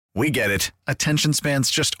We get it. Attention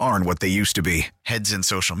spans just aren't what they used to be. Heads in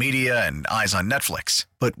social media and eyes on Netflix.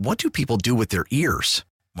 But what do people do with their ears?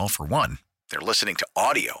 Well, for one, they're listening to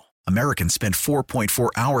audio. Americans spend 4.4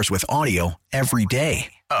 hours with audio every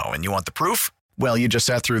day. Oh, and you want the proof? Well, you just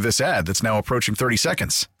sat through this ad that's now approaching 30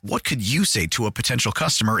 seconds. What could you say to a potential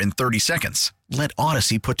customer in 30 seconds? Let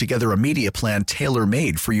Odyssey put together a media plan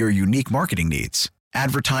tailor-made for your unique marketing needs.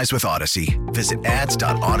 Advertise with Odyssey. Visit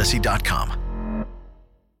ads.odyssey.com.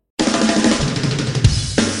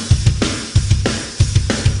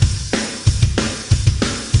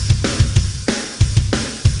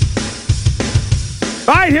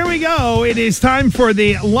 All right, here we go. It is time for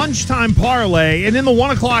the lunchtime parlay. And in the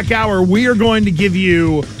 1 o'clock hour, we are going to give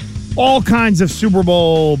you all kinds of Super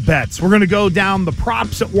Bowl bets. We're going to go down the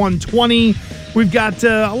props at 120. We've got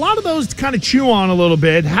a lot of those to kind of chew on a little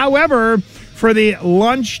bit. However, for the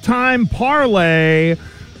lunchtime parlay, we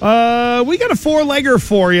got a four-legger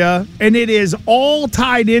for you, and it is all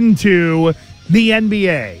tied into the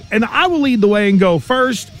NBA. And I will lead the way and go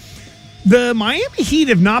first. The Miami Heat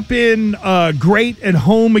have not been great at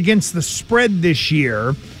home against the spread this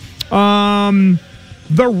year. The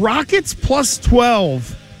Rockets plus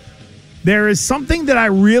 12. There is something that I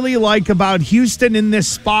really like about Houston in this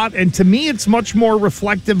spot, and to me it's much more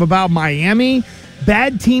reflective about Miami.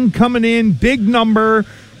 Bad team coming in, big number.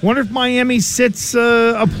 Wonder if Miami sits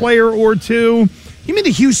a player or two. Give me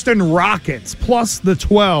the Houston Rockets plus the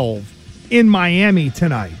 12 in Miami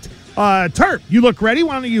tonight. Terp, you look ready?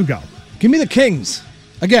 Why don't you go? Give me the Kings.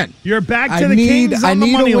 Again. You're back to the Kings on the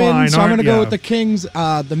money line, so I'm going to go with the Kings.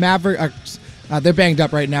 The Mavericks, they're banged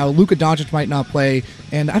up right now. Luka Doncic might not play,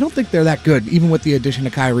 and I don't think they're that good, even with the addition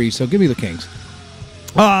of Kyrie, so give me the Kings.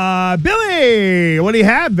 Billy, what do you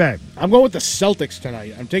have, Ben? I'm going with the Celtics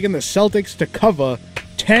tonight. I'm taking the Celtics to cover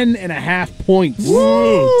 10.5 points.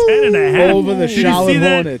 Woo! 10.5 over the Charlotte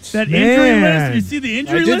Hornets. That injury list? You see the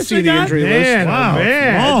injury list? I did see the injury list. Wow,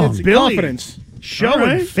 man. Billy. Confidence.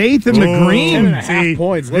 Showing faith in the green. 10.5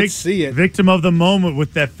 points. Let's see it. Victim of the moment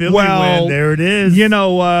with that Philly win. There it is. You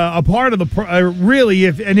know, a part of the really,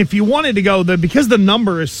 if you wanted to go because the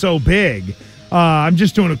number is so big. I'm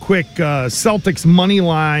just doing a quick Celtics money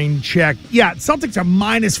line check. Yeah, Celtics are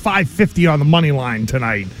minus 550 on the money line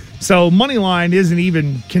tonight. So money line isn't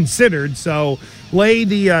even considered. So lay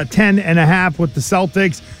the 10.5 with the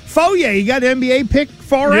Celtics. Foye, you got an NBA pick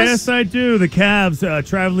for us? Yes, I do. The Cavs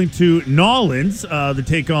traveling to Nolans to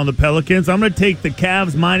take on the Pelicans. I'm going to take the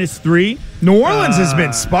Cavs minus 3. New Orleans has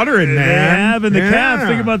been sputtering, man. They have, and the Cavs,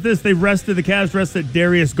 think about this, the Cavs rested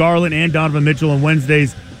Darius Garland and Donovan Mitchell on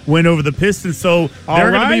Wednesday's win over the Pistons, so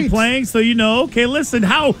they're going to be playing, so you know, okay, listen,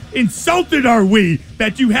 how insulted are we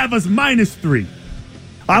that you have us minus 3?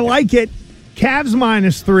 I like it. Cavs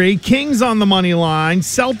minus 3, Kings on the money line,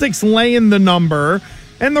 Celtics laying the number,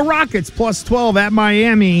 and the Rockets plus 12 at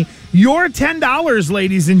Miami. Your $10,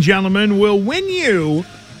 ladies and gentlemen, will win you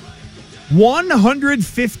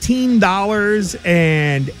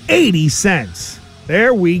 $115.80.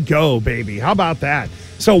 There we go, baby. How about that?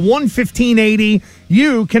 So $115.80.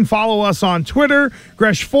 You can follow us on Twitter,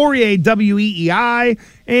 Gresh Fourier, WEEI,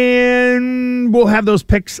 and we'll have those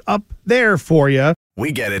picks up there for you.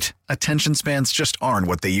 We get it. Attention spans just aren't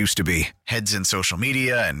what they used to be. Heads in social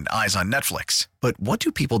media and eyes on Netflix. But what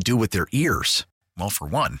do people do with their ears? Well, for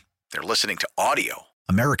one, they're listening to audio.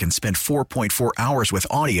 Americans spend 4.4 hours with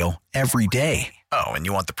audio every day. Oh, and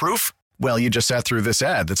you want the proof? Well, you just sat through this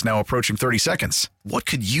ad that's now approaching 30 seconds. What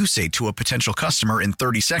could you say to a potential customer in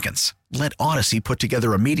 30 seconds? Let Odyssey put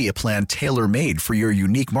together a media plan tailor-made for your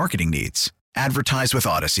unique marketing needs. Advertise with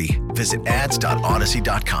Odyssey. Visit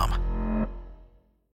ads.odyssey.com.